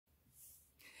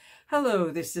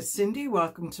Hello, this is Cindy.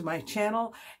 Welcome to my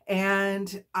channel,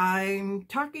 and I'm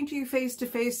talking to you face to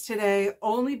face today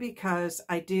only because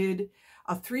I did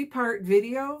a three-part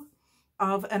video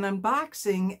of an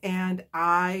unboxing and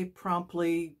I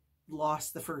promptly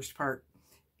lost the first part.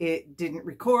 It didn't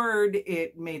record,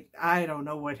 I don't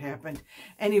know what happened.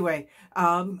 Anyway,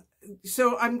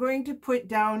 so I'm going to put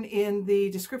down in the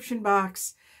description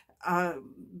box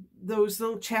those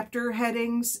little chapter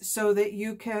headings so that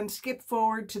you can skip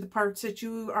forward to the parts that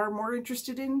you are more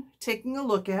interested in taking a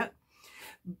look at.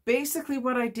 Basically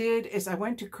what I did is I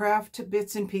went to Craft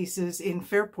Bits and Pieces in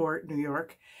Fairport, New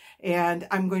York, and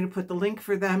I'm going to put the link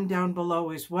for them down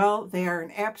below as well. They are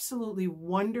an absolutely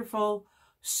wonderful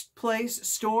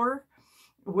store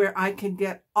where I can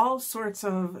get all sorts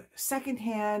of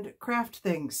secondhand craft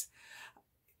things.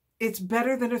 It's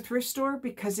better than a thrift store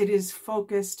because it is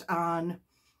focused on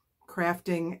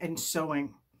crafting and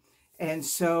sewing. And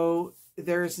so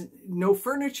there's no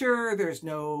furniture, there's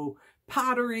no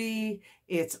pottery,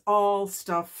 it's all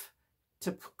stuff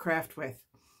to craft with.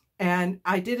 And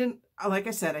I didn't, like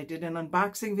I said, I did an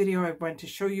unboxing video. I went to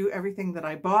show you everything that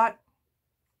I bought,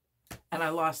 and I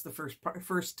lost the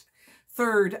first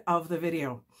third of the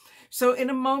video. So in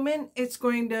a moment, it's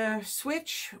going to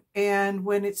switch, and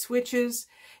when it switches,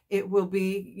 it will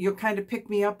be, you'll kind of pick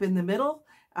me up in the middle.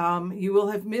 You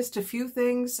will have missed a few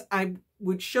things. I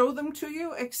would show them to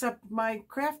you, except my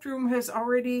craft room has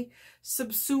already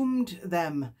subsumed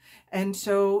them. And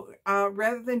so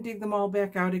rather than dig them all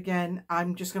back out again,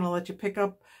 I'm just going to let you pick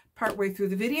up partway through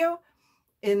the video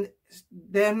and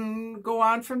then go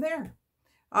on from there.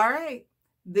 All right,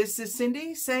 this is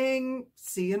Cindy saying,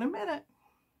 see you in a minute.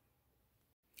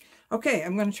 Okay,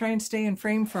 I'm going to try and stay in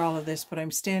frame for all of this, but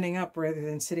I'm standing up rather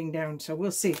than sitting down, so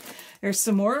we'll see. There's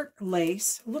some more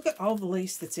lace. Look at all the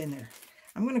lace that's in there.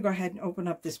 I'm going to go ahead and open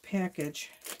up this package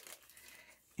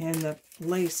and the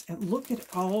lace, and look at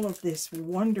all of this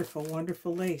wonderful,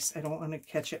 wonderful lace. I don't want to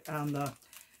catch it on the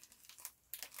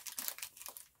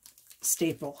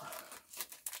staple.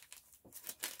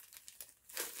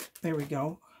 There we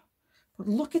go. But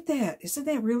look at that. Isn't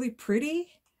that really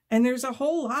pretty? And there's a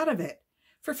whole lot of it.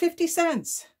 For 50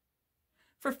 cents.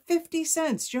 For 50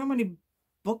 cents. Do you know how many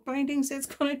book bindings that's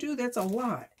going to do? That's a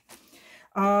lot.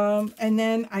 And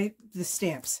then the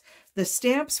stamps. The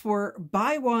stamps were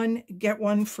buy one, get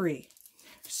one free.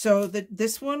 So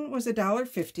this one was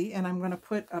 $1.50, and I'm going to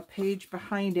put a page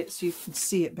behind it so you can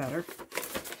see it better.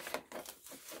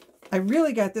 I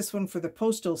really got this one for the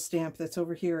postal stamp that's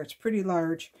over here. It's pretty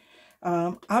large.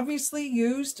 Obviously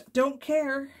used, don't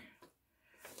care.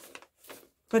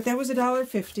 But that was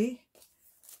 $1.50,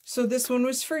 so this one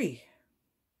was free.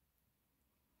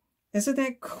 Isn't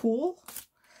that cool?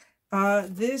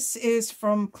 This is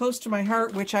from Close to My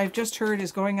Heart, which I've just heard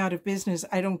is going out of business.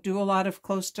 I don't do a lot of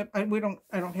I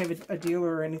don't have a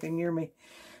dealer or anything near me.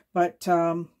 But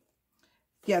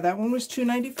yeah, that one was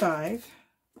 $2.95.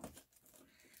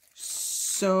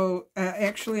 So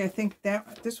actually, I think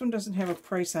this one doesn't have a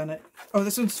price on it. Oh,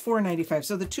 this one's $4.95.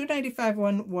 So the $2.95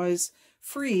 one was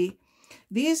free.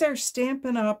 These are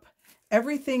Stampin' Up!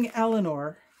 Everything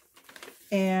Eleanor,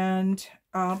 and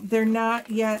they're not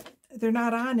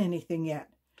on anything yet.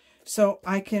 So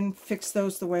I can fix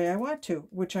those the way I want to,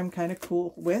 which I'm kind of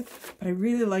cool with. But I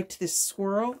really liked this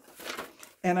swirl,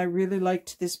 and I really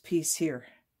liked this piece here.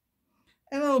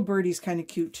 And the little birdie's kind of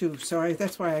cute too, so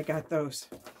that's why I got those.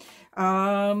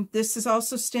 This is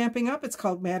also Stampin' Up! It's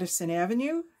called Madison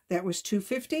Avenue. That was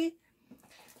 $2.50.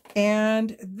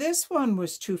 And this one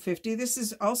was $2.50. This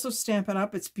is also Stampin'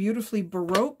 Up! It's beautifully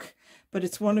Baroque, but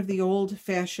it's one of the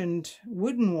old-fashioned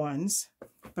wooden ones.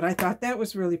 But I thought that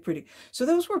was really pretty. So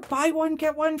those were buy one,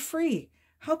 get one free.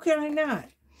 How could I not?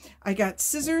 I got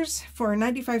scissors for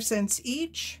 95 cents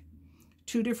each.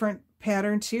 Two different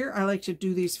patterns here. I like to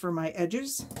do these for my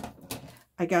edges.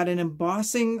 I got an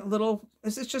embossing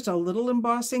this is just a little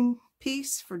embossing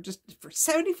piece for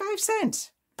 75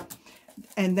 cents.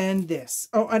 And then this.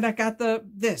 Oh, and I got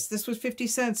this. This was 50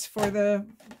 cents for the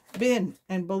bin.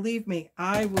 And believe me,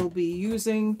 I will be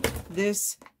using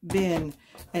this bin.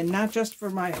 And not just for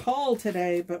my haul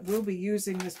today, but we'll be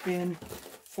using this bin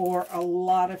for a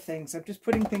lot of things. I'm just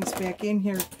putting things back in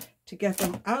here to get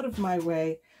them out of my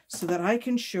way so that I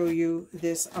can show you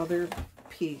this other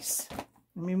piece.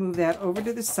 Let me move that over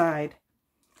to the side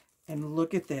and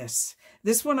look at this.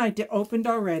 This one I opened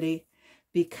already,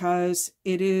 because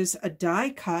it is a die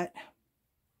cut.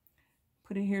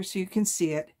 Put it here so you can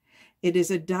see it. It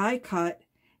is a die cut,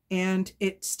 and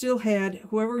it still had,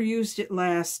 whoever used it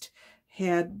last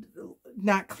had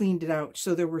not cleaned it out.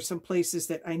 So there were some places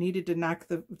that I needed to knock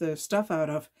the stuff out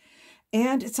of.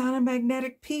 And it's on a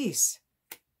magnetic piece.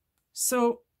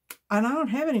 So, and I don't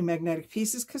have any magnetic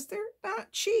pieces because they're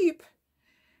not cheap.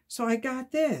 So I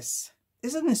got this.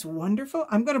 Isn't this wonderful?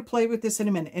 I'm going to play with this in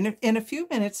a minute. And in a few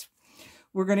minutes,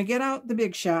 we're going to get out the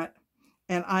Big Shot,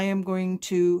 and I am going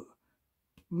to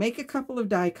make a couple of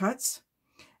die cuts,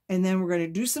 and then we're going to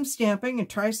do some stamping and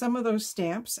try some of those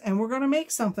stamps, and we're going to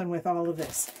make something with all of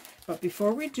this. But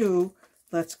before we do,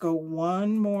 let's go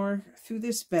one more through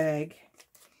this bag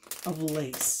of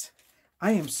lace.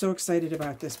 I am so excited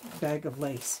about this bag of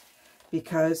lace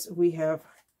because we have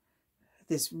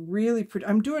this really pretty,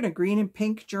 I'm doing a green and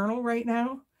pink journal right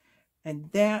now, and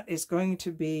that is going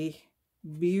to be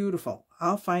beautiful.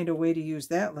 I'll find a way to use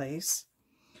that lace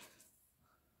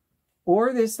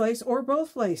or this lace or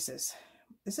both laces.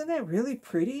 Isn't that really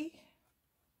pretty?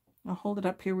 I'll hold it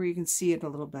up here where you can see it a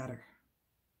little better.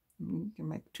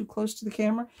 Am I too close to the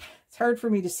camera? It's hard for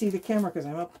me to see the camera because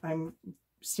I'm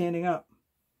standing up.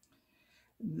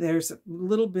 There's a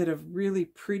little bit of really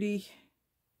pretty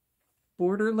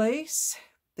border lace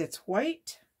that's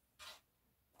white.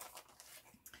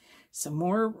 Some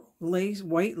more lace,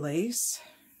 white lace.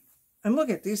 And look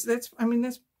at these. That's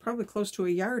probably close to a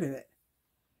yard of it.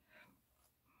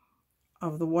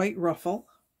 Of the white ruffle.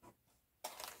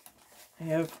 I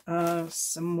have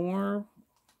some more.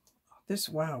 This,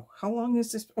 wow. How long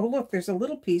is this? Oh, look, there's a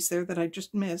little piece there that I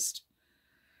just missed.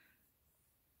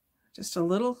 Just a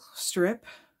little strip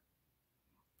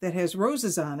that has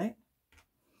roses on it.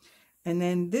 And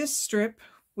then this strip,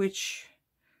 which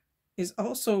is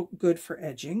also good for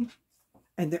edging.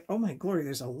 And there, oh my glory,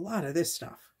 there's a lot of this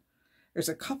stuff. There's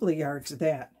a couple of yards of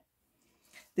that.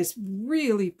 This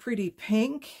really pretty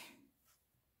pink.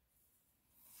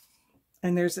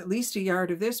 And there's at least a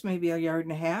yard of this, maybe a yard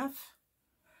and a half.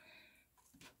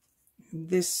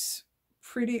 This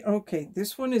pretty, okay,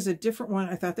 this one is a different one.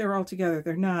 I thought they were all together.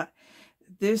 They're not.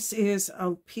 This is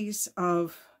a piece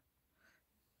of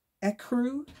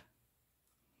ecru.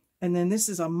 And then this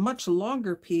is a much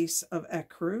longer piece of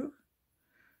ecru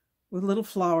with little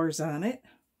flowers on it.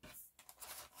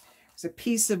 There's a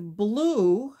piece of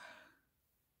blue.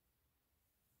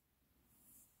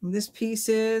 And this piece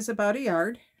is about a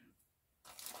yard.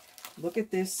 Look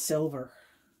at this silver.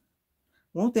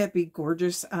 Won't that be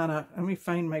gorgeous on a, let me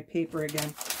find my paper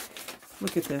again.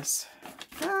 Look at this.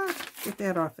 Ah, get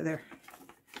that off of there.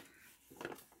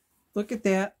 Look at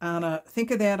that on a,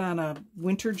 think of that on a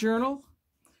winter journal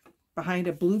behind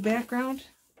a blue background.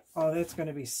 Oh, that's going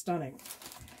to be stunning.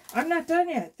 I'm not done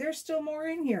yet. There's still more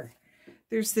in here.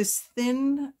 There's this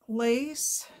thin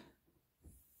lace.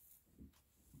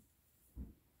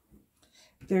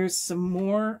 There's some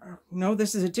more. No,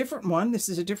 this is a different one. This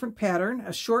is a different pattern,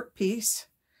 a short piece,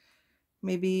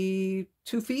 maybe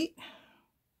 2 feet.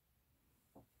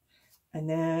 And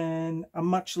then a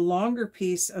much longer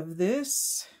piece of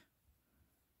this.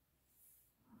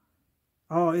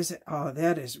 Oh, is it? Oh,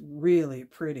 that is really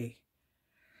pretty.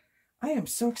 I am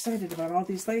so excited about all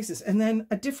these laces. And then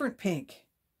a different pink.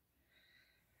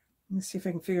 Let's see if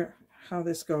I can figure out how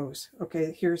this goes.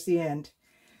 Okay, here's the end.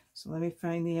 So let me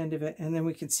find the end of it, and then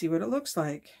we can see what it looks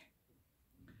like.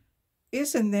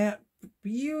 Isn't that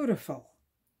beautiful?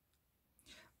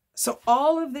 So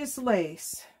all of this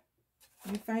lace,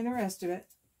 let me find the rest of it.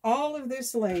 All of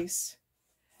this lace,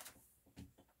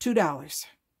 $2.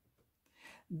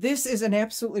 This is an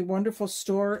absolutely wonderful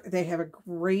store. They have a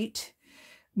great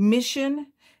mission.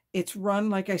 It's run,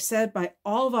 like I said, by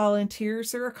all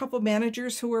volunteers. There are a couple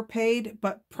managers who are paid,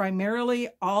 but primarily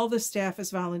all the staff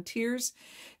is volunteers.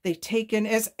 They take in,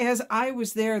 as I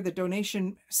was there, the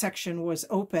donation section was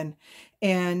open,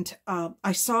 and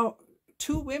I saw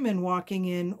 2 women walking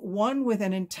in, one with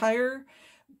an entire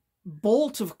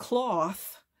bolt of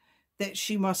cloth that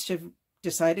she must have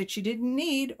decided she didn't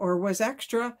need or was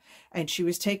extra, and she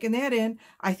was taking that in.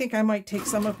 I think I might take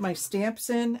some of my stamps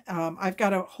in. I've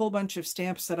got a whole bunch of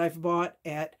stamps that I've bought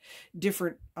at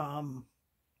different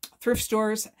thrift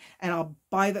stores, and I'll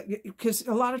buy the, because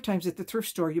a lot of times at the thrift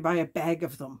store you buy a bag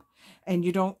of them and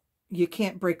you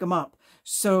can't break them up.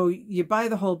 So you buy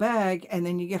the whole bag, and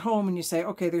then you get home and you say,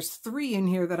 okay, there's 3 in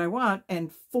here that I want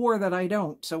and 4 that I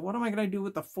don't. So what am I going to do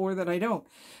with the 4 that I don't?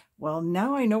 Well,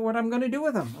 now I know what I'm going to do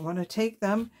with them. I want to take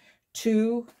them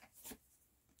to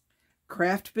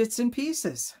Craft Bits and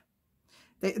Pieces.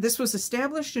 This was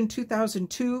established in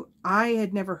 2002. I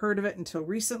had never heard of it until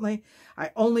recently. I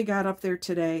only got up there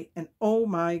today, and oh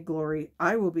my glory,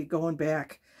 I will be going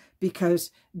back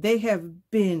because they have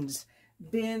bins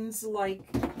like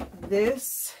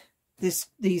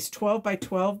these 12 by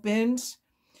 12 bins.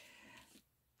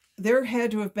 There had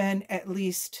to have been at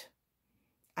least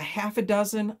a half a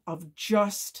dozen of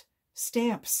just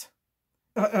stamps,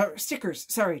 stickers,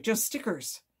 sorry, just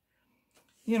stickers.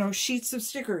 you know, sheets of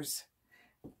stickers.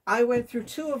 I went through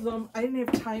 2 of them. I didn't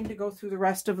have time to go through the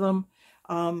rest of them.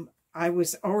 I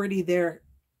was already there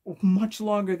much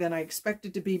longer than I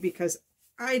expected to be because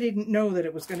I didn't know that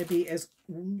it was going to be as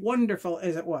wonderful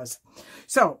as it was.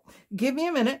 So give me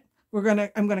a minute.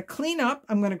 I'm going to clean up.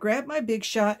 I'm going to grab my Big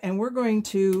Shot and we're going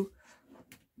to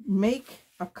make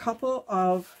a couple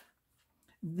of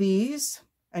these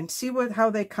and see how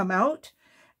they come out.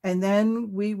 And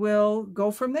then we will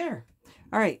go from there.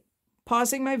 All right.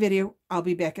 Pausing my video. I'll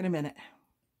be back in a minute.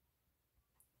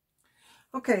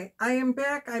 Okay, I am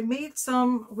back. I made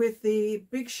some with the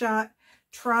Big Shot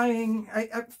trying,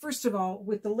 first of all,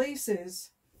 with the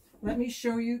laces, let me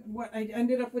show you what I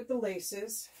ended up with the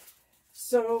laces.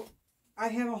 So I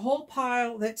have a whole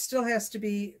pile that still has to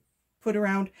be put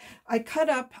around. I cut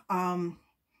up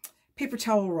paper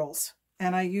towel rolls,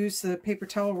 and I use the paper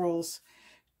towel rolls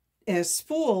as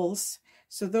spools.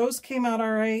 So those came out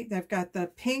all right. I've got the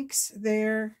pinks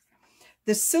there.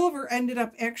 The silver ended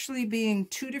up actually being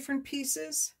 2 different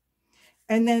pieces.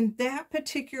 And then that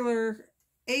particular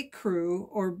ecru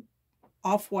or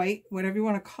off-white, whatever you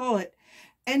want to call it,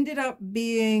 ended up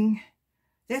being,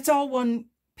 that's all one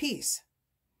piece.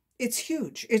 It's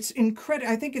huge. It's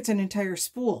incredible. I think it's an entire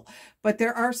spool, but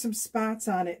there are some spots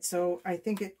on it. So I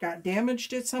think it got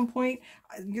damaged at some point.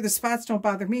 The spots don't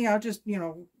bother me. I'll just, you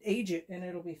know, age it and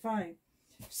it'll be fine.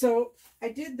 So I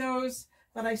did those,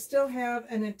 but I still have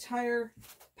an entire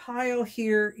pile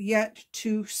here yet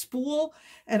to spool,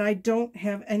 and I don't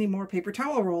have any more paper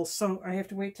towel rolls, so I have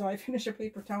to wait till I finish a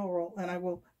paper towel roll, and I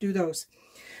will do those.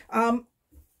 I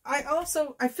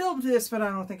filmed this, but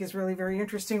I don't think it's really very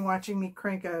interesting watching me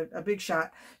crank a Big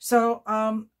Shot. So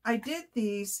I did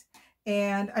these,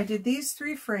 and I did these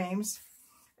 3 frames.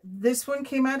 This one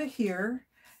came out of here,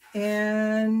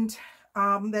 and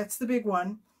that's the big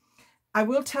one. I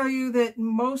will tell you that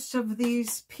most of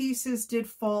these pieces did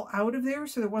fall out of there,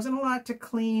 so there wasn't a lot to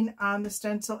clean on the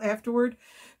stencil afterward.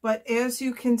 But as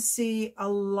you can see, a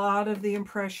lot of the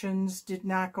impressions did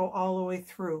not go all the way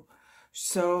through.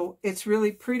 So it's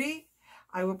really pretty.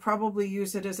 I will probably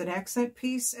use it as an accent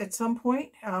piece at some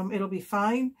point. It'll be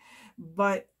fine,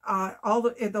 but all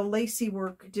the lacy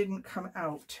work didn't come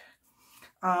out.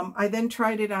 I then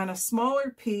tried it on a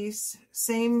smaller piece,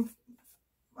 same.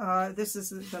 This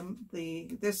is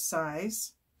this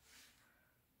size.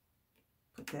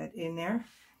 Put that in there.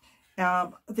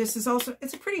 This is also,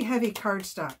 it's a pretty heavy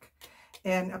cardstock,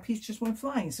 and a piece just went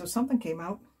flying, so something came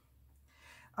out.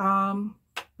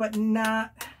 But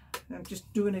not, I'm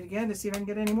just doing it again to see if I can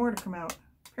get any more to come out.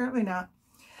 Apparently not.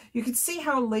 You can see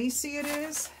how lacy it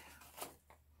is,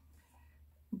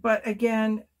 but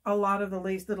again, a lot of the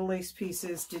little lace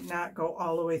pieces did not go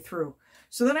all the way through.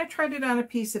 So then I tried it on a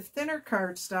piece of thinner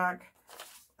cardstock.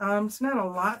 It's not a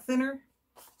lot thinner,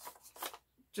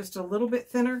 just a little bit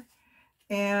thinner.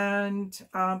 And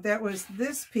that was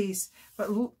this piece. But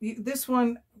this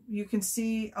one, you can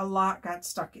see a lot got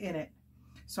stuck in it.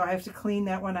 So I have to clean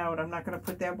that one out. I'm not going to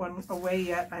put that one away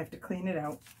yet. I have to clean it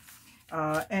out.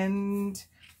 And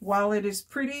while it is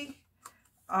pretty,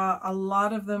 a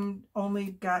lot of them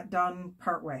only got done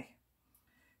part way.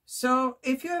 So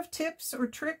if you have tips or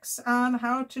tricks on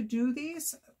how to do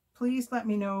these, please let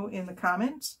me know in the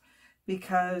comments,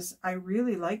 because I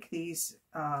really like these.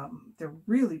 They're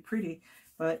really pretty,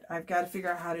 but I've got to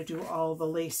figure out how to do all the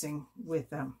lacing with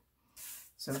them.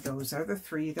 So those are the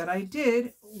 3 that I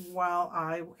did while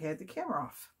I had the camera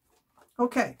off.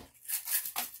 Okay,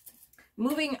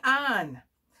 moving on.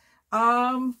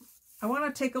 I want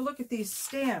to take a look at these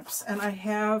stamps, and I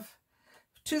have,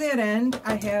 to that end,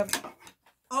 I have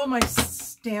all my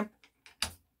stamp,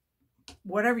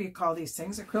 whatever you call these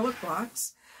things, acrylic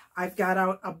blocks. I've got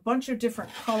out a bunch of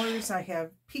different colors. I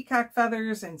have peacock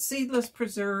feathers and seedless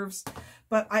preserves,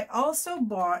 but I also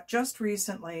bought just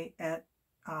recently at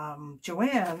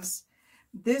Joann's.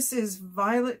 This is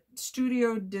Violet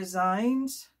Studio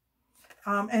Designs,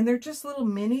 and they're just little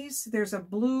minis. There's a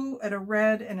blue and a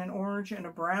red and an orange and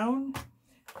a brown.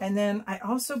 And then I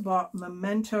also bought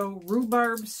Memento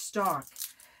Rhubarb Stalk.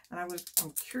 And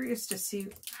I'm curious to see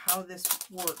how this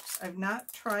works. I've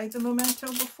not tried the Memento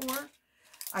before.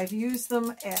 I've used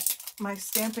them at my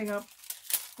Stampin' Up!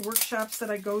 Workshops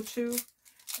that I go to.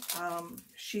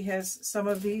 She has some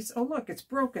of these. Oh, look, it's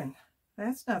broken.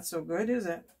 That's not so good, is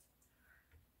it?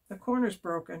 The corner's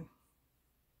broken.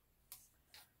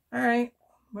 All right.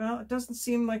 Well, it doesn't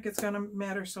seem like it's going to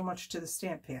matter so much to the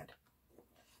stamp pad.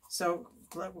 So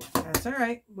that's all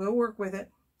right. We'll work with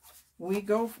it. We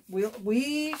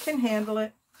can handle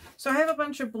it. So I have a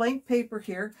bunch of blank paper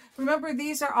here. Remember,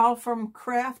 these are all from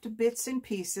Craft Bits and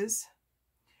Pieces.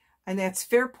 And that's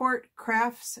Fairport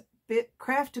Crafts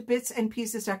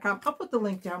craftbitsandpieces.com. I'll put the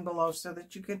link down below so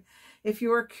that you can, if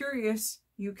you are curious,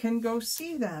 you can go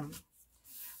see them.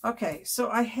 Okay, so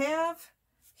I have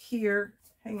here,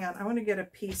 hang on, I want to get a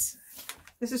piece.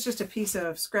 This is just a piece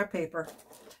of scrap paper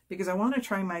because I want to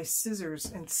try my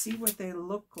scissors and see what they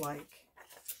look like.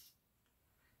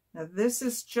 Now this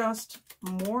is just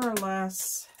more or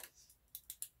less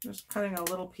just cutting a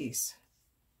little piece.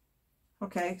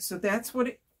 Okay, so that's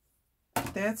what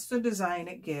that's the design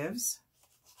it gives.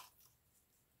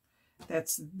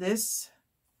 That's this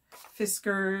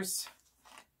Fiskars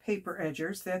paper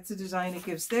edgers. That's the design it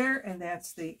gives there, and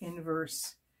that's the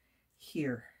inverse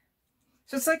here.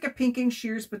 So it's like a pinking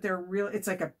shears, but they're real, it's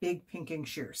like a big pinking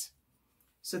shears.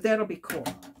 So that'll be cool.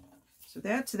 So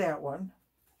that's that one.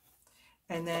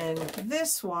 And then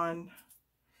this one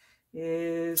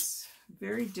is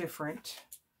very different.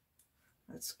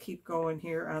 Let's keep going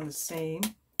here on the same.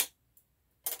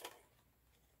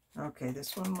 Okay,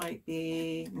 this one might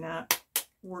be not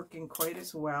working quite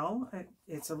as well.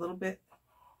 It's a little bit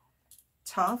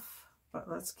tough, but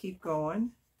let's keep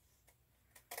going.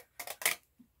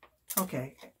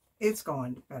 Okay, it's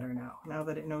going better now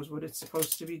that it knows what it's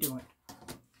supposed to be doing.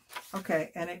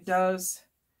 Okay, and it does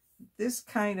this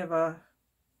kind of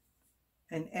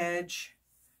an edge,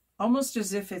 almost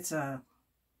as if it's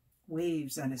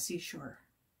waves on a seashore.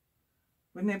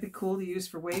 Wouldn't that be cool to use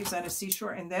for waves on a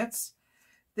seashore? And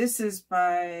this is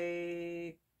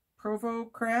by Provo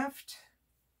Craft.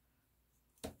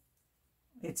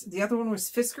 The other one was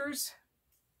Fiskars.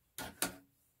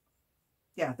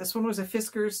 Yeah, this one was a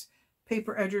Fiskars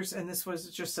paper edgers, and this was,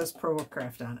 it just says Provo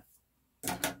Craft on it.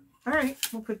 All right,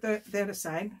 we'll put that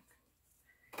aside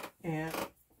and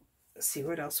see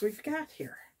what else we've got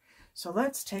here. So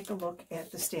let's take a look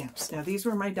at the stamps. Now these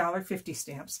were my $1.50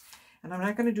 stamps, and I'm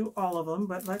not going to do all of them,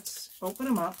 but let's open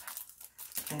them up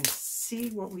and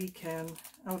see what we can.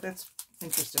 Oh, that's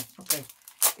interesting. Okay,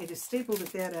 it is stapled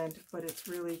at that end, but it's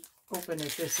really open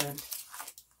at this end.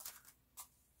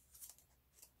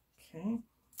 Okay.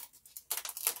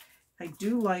 I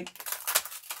do like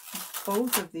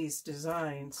both of these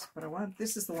designs, but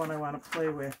this is the one I want to play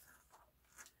with.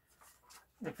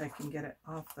 If I can get it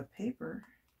off the paper.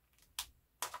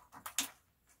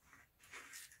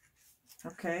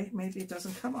 Okay, maybe it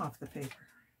doesn't come off the paper.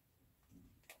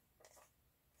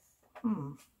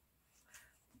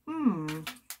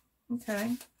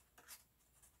 Okay.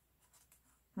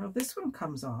 Well, this one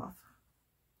comes off.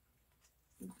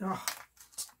 Oh,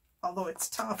 although it's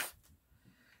tough.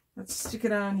 Let's stick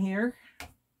it on here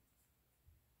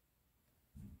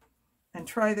and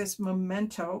try this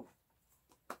Memento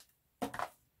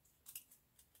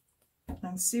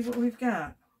and see what we've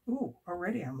got. Ooh,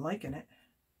 already I'm liking it.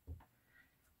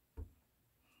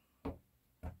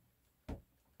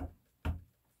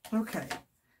 Okay,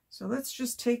 so let's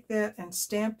just take that and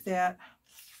stamp that.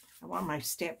 I want my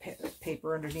stamp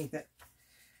paper underneath it.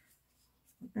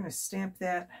 We're going to stamp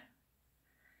that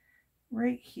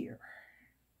right here.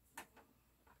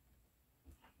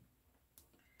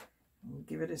 We'll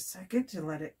give it a second to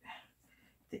let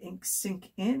the ink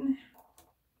sink in.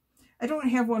 I don't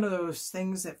have one of those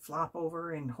things that flop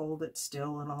over and hold it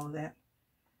still and all of that.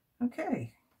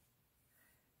 Okay.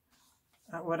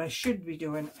 What I should be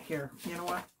doing here, you know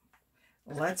what?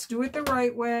 Let's do it the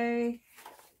right way.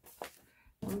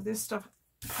 Move this stuff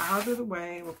out of the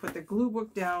way. We'll put the glue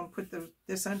book down, put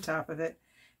this on top of it.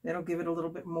 That'll give it a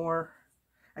little bit more.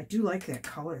 I do like that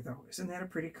color though. Isn't that a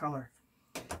pretty color?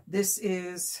 This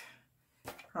is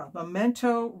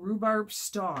Memento Rhubarb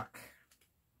Stalk.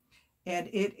 And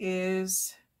it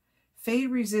is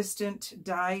fade resistant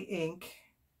dye ink.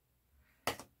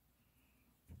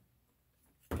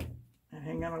 And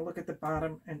hang on, I'll look at the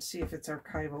bottom and see if it's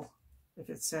archival. If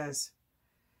it says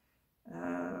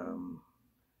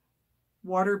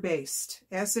water-based,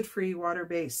 acid-free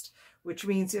water-based, which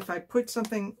means if I put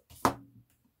something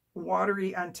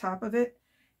watery on top of it,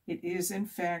 it is in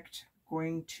fact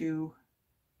going to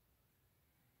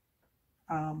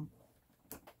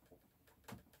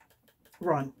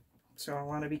run. So I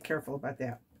want to be careful about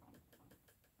that.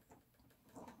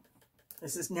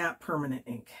 This is not permanent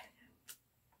ink.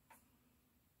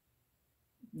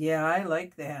 Yeah, I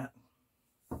like that.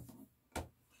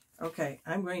 Okay,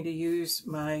 I'm going to use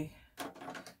my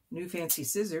new fancy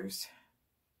scissors.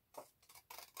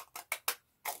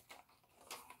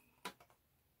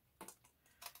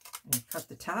 And cut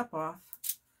the top off.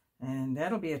 And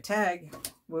that'll be a tag.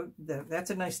 That's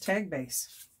a nice tag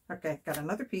base. Okay, got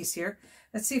another piece here.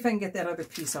 Let's see if I can get that other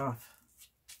piece off.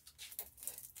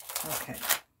 Okay.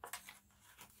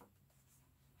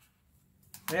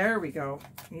 There we go.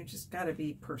 You just got to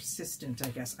be persistent, I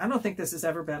guess. I don't think this has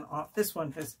ever been off. This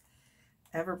one has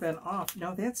ever been off.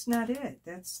 No, that's not it.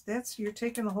 That's you're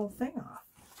taking the whole thing off.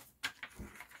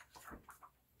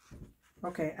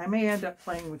 Okay, I may end up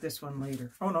playing with this one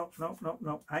later. Oh, no, no, no,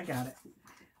 no. I got it.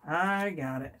 I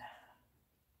got it.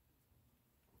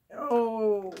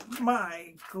 Oh,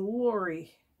 my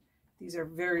glory. These are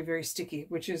very, very sticky,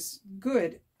 which is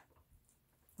good.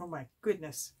 Oh, my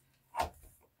goodness.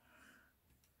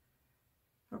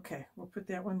 Okay, we'll put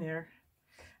that one there.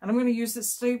 And I'm going to use the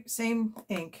same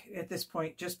ink at this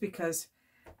point just because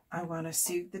I want to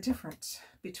see the difference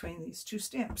between these two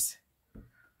stamps.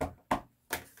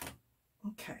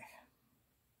 Okay.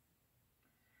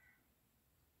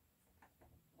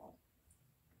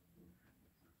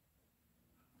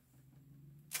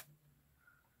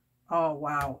 Oh,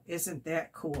 wow. Isn't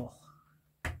that cool?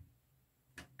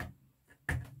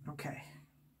 Okay.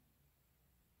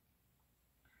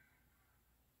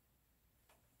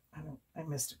 I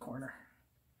missed a corner.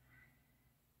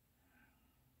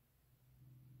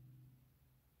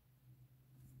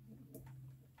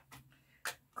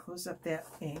 Close up that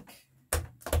ink.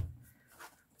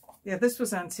 Yeah, this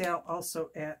was on sale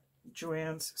also at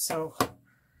Joann's, so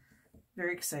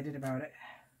very excited about it.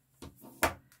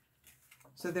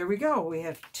 So there we go. We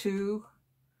have two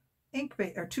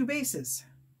bases.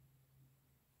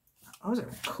 Those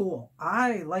are cool.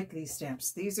 I like these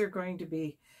stamps. These are going to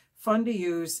be fun to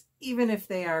use, even if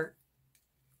they are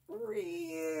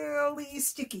really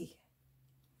sticky.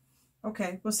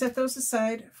 Okay, we'll set those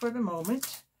aside for the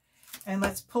moment. And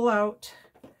let's pull out,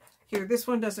 here, this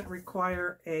one doesn't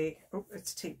require a, oh,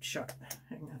 it's taped shut.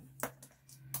 Hang on.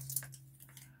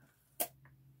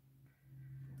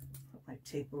 Put my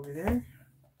tape over there.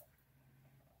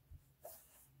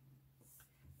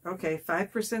 Okay,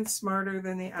 5% smarter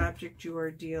than the object you are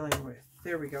dealing with.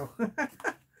 There we go.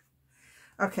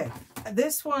 Okay,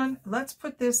 this one, let's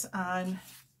put this on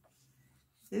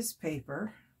this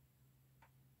paper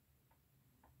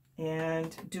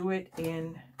and do it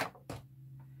in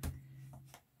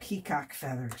peacock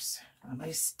feathers, a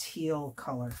nice teal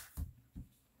color.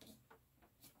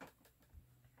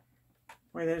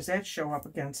 Boy, there's that show up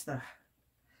against the,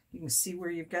 you can see where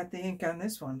you've got the ink on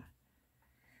this one.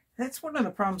 That's one of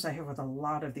the problems I have with a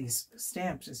lot of these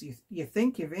stamps is you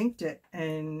think you've inked it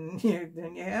and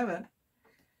then you haven't.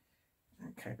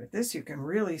 Okay, but this you can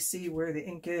really see where the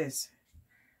ink is.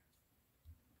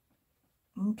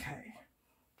 Okay.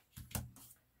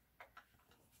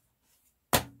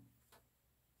 Okay,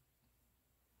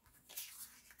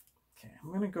 I'm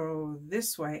going to go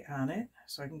this way on it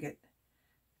so I can get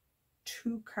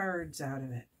 2 cards out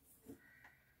of it.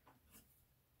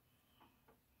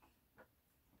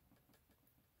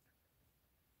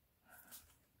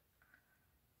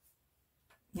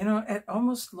 You know, it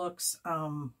almost looks,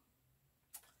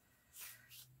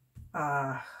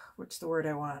 what's the word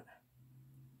I want?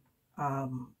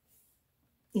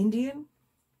 Indian?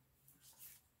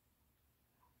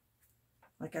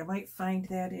 Like I might find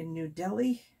that in New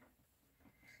Delhi.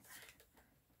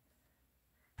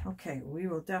 Okay, we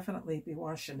will definitely be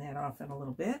washing that off in a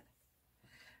little bit.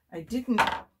 I didn't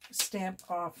stamp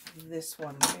off this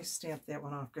one. Let me stamp that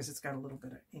one off because it's got a little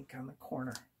bit of ink on the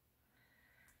corner.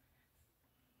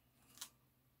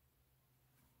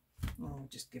 I'll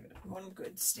just give it one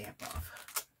good stamp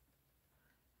off.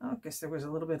 Oh, I guess there was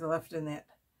a little bit left in that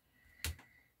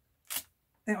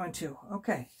one too.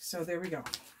 Okay, so there we go.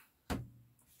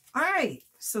 All right,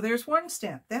 so there's one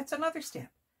stamp. That's another stamp.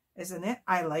 Isn't it?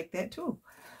 I like that too.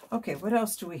 Okay, what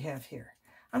else do we have here?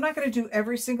 I'm not going to do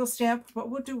every single stamp, but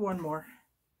we'll do one more.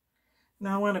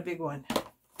 Now I want a big one.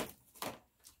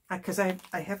 Because I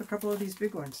have a couple of these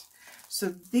big ones.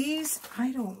 So these,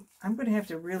 I'm going to have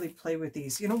to really play with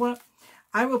these. You know what?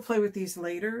 I will play with these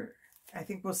later. I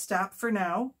think we'll stop for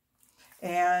now.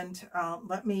 And I'm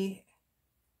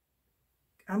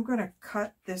going to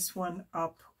cut this one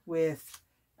up with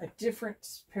a different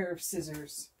pair of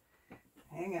scissors.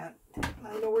 Hang on.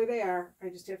 I know where they are. I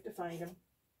just have to find them.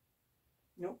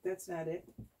 Nope, that's not it.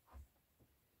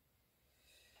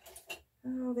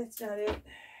 Oh, that's not it.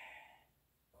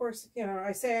 Of course, you know,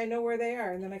 I say I know where they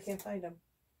are and then I can't find them.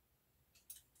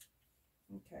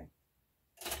 Okay.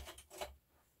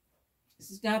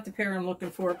 This is not the pair I'm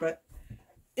looking for, but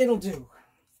it'll do.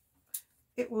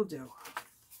 It will do.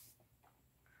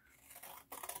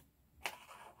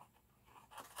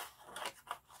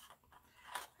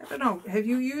 I don't know. Have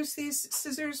you used these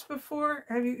scissors before?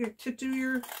 Have you to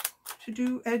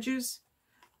do edges?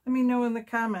 Let me know in the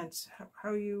comments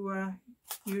how you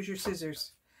use your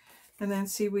scissors. And then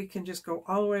see, we can just go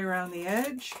all the way around the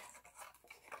edge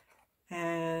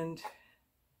and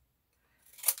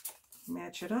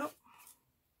match it up.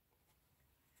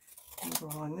 And go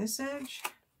along this edge.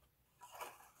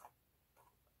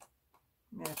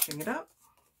 Matching it up.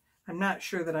 I'm not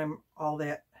sure that I'm all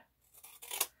that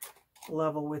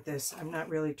level with this. I'm not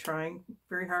really trying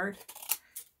very hard.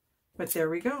 But there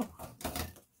we go.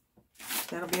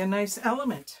 That'll be a nice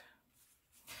element.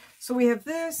 So we have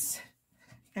this,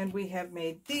 and we have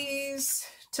made these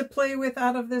to play with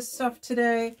out of this stuff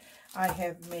today. I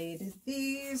have made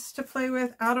these to play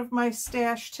with out of my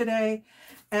stash today.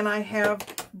 And I have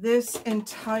this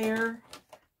entire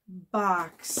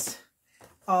box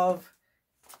of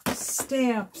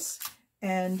stamps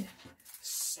and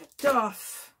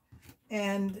stuff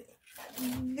and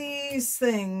these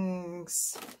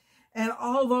things and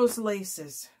all those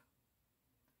laces.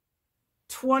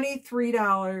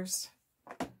 $23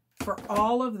 for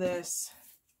all of this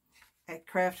at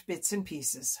Craft Bits and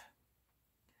Pieces.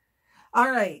 All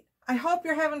right. I hope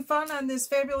you're having fun on this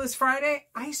fabulous Friday.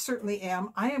 I certainly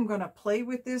am. I am going to play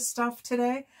with this stuff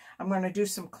today. I'm going to do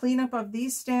some cleanup of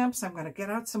these stamps. I'm going to get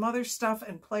out some other stuff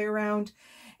and play around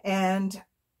and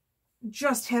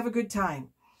just have a good time.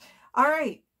 All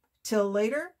right. Till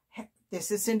later,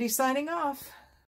 this is Cindy signing off.